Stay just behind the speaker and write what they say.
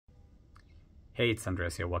Hey, it's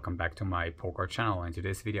Andres here. Welcome back to my poker channel. In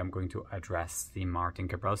today's video, I'm going to address the Martin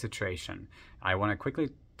Kabrhel situation. I want to quickly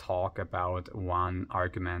talk about one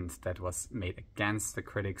argument that was made against the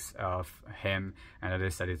critics of him, and that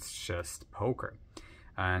is that it's just poker.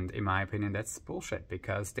 And in my opinion, that's bullshit,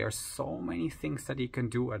 because there are so many things that you can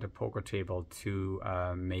do at a poker table to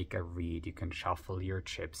make a read. You can shuffle your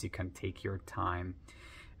chips, you can take your time,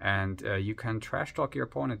 and you can trash talk your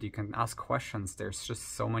opponent, you can ask questions. There's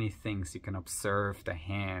just so many things. You can observe the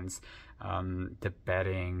hands, the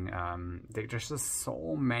betting. There's just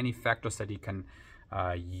so many factors that you can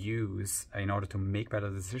use in order to make better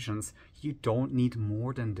decisions. You don't need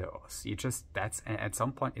more than those. That's at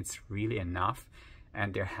some point it's really enough,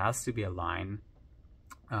 and there has to be a line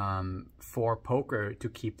for poker to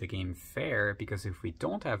keep the game fair, because if we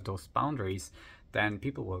don't have those boundaries, then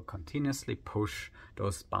people will continuously push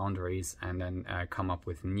those boundaries and then come up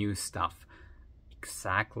with new stuff,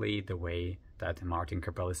 exactly the way that Martin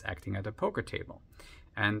Kabrhel is acting at a poker table.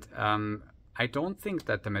 And I don't think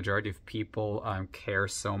that the majority of people care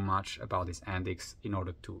so much about his antics in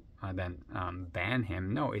order to then ban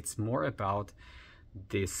him. No, it's more about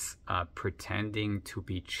this pretending to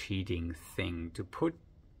be cheating thing, to put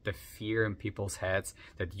the fear in people's heads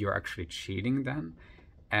that you're actually cheating them,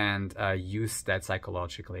 and use that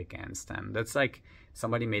psychologically against them. That's like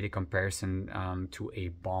somebody made a comparison to a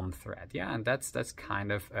bomb threat. Yeah, and that's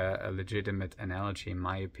kind of a legitimate analogy in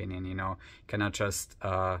my opinion. You know, cannot just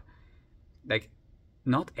like,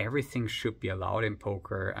 not everything should be allowed in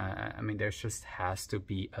poker. I mean, there just has to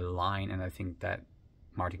be a line, and I think that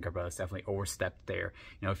Martin Kabrhel has definitely overstepped there.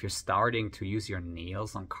 You know, if you're starting to use your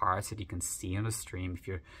nails on cards that you can see on the stream, if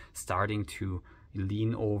you're starting to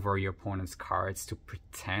lean over your opponent's cards to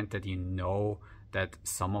pretend that you know that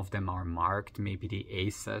some of them are marked, maybe the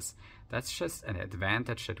aces, that's just an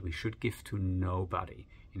advantage that we should give to nobody,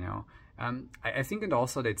 you know. I think it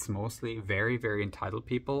also that it's mostly very, very entitled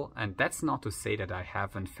people, and that's not to say that I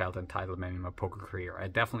haven't felt entitlement in my poker career. I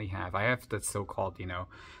definitely have. I have that so-called, you know,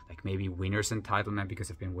 like maybe winner's entitlement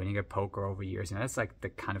because I've been winning at poker over years, and that's like the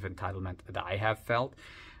kind of entitlement that I have felt.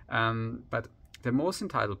 But the most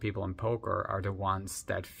entitled people in poker are the ones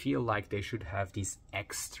that feel like they should have these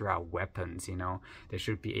extra weapons, you know. They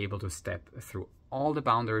should be able to step through all the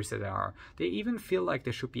boundaries that are. They even feel like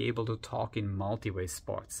they should be able to talk in multi-way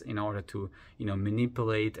spots in order to, you know,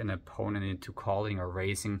 manipulate an opponent into calling or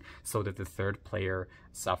raising so that the third player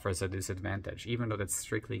suffers a disadvantage, even though that's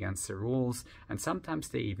strictly against the rules. And sometimes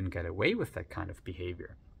they even get away with that kind of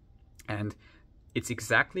behavior. And it's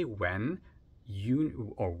exactly when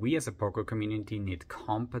you or we as a poker community need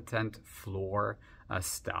competent floor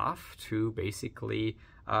staff to basically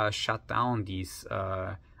shut down these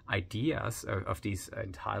ideas of these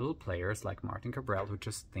entitled players like Martin Kabrhel, who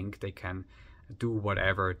just think they can do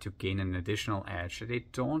whatever to gain an additional edge that they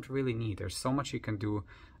don't really need. There's so much you can do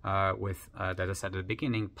with that I said at the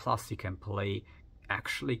beginning, plus you can play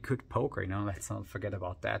actually good poker, you know, let's not forget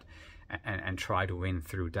about that, and try to win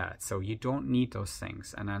through that. So you don't need those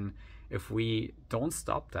things. And then if we don't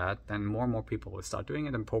stop that, then more and more people will start doing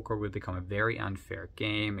it, and poker will become a very unfair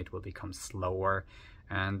game. It will become slower,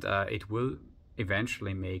 and it will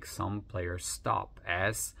eventually make some players stop,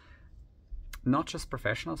 as not just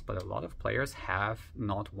professionals, but a lot of players have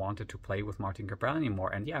not wanted to play with Martin Kabrhel anymore.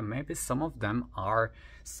 And yeah, maybe some of them are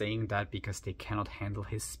saying that because they cannot handle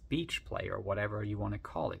his speech play or whatever you want to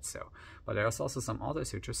call it. So, but there's also some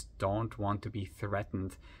others who just don't want to be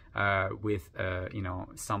threatened with you know,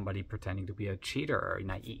 somebody pretending to be a cheater or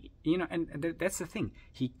naive, you know. And that's the thing,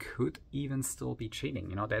 he could even still be cheating,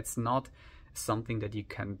 you know. That's not something that you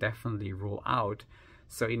can definitely rule out.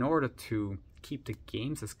 So in order to keep the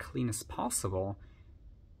games as clean as possible,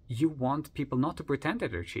 you want people not to pretend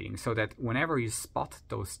that they're cheating, so that whenever you spot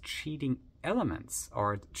those cheating elements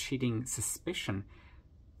or cheating suspicion,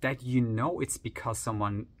 that you know it's because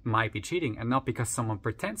someone might be cheating and not because someone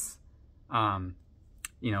pretends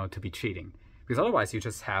you know, to be cheating. Because otherwise you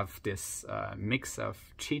just have this mix of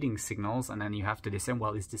cheating signals, and then you have to discern,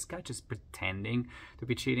 well, is this guy just pretending to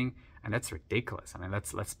be cheating? And that's ridiculous. I mean,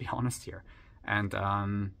 let's be honest here. And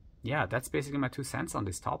yeah, that's basically my 2 cents on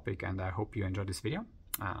this topic, and I hope you enjoyed this video.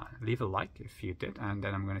 Leave a like if you did, and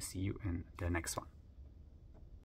then I'm going to see you in the next one.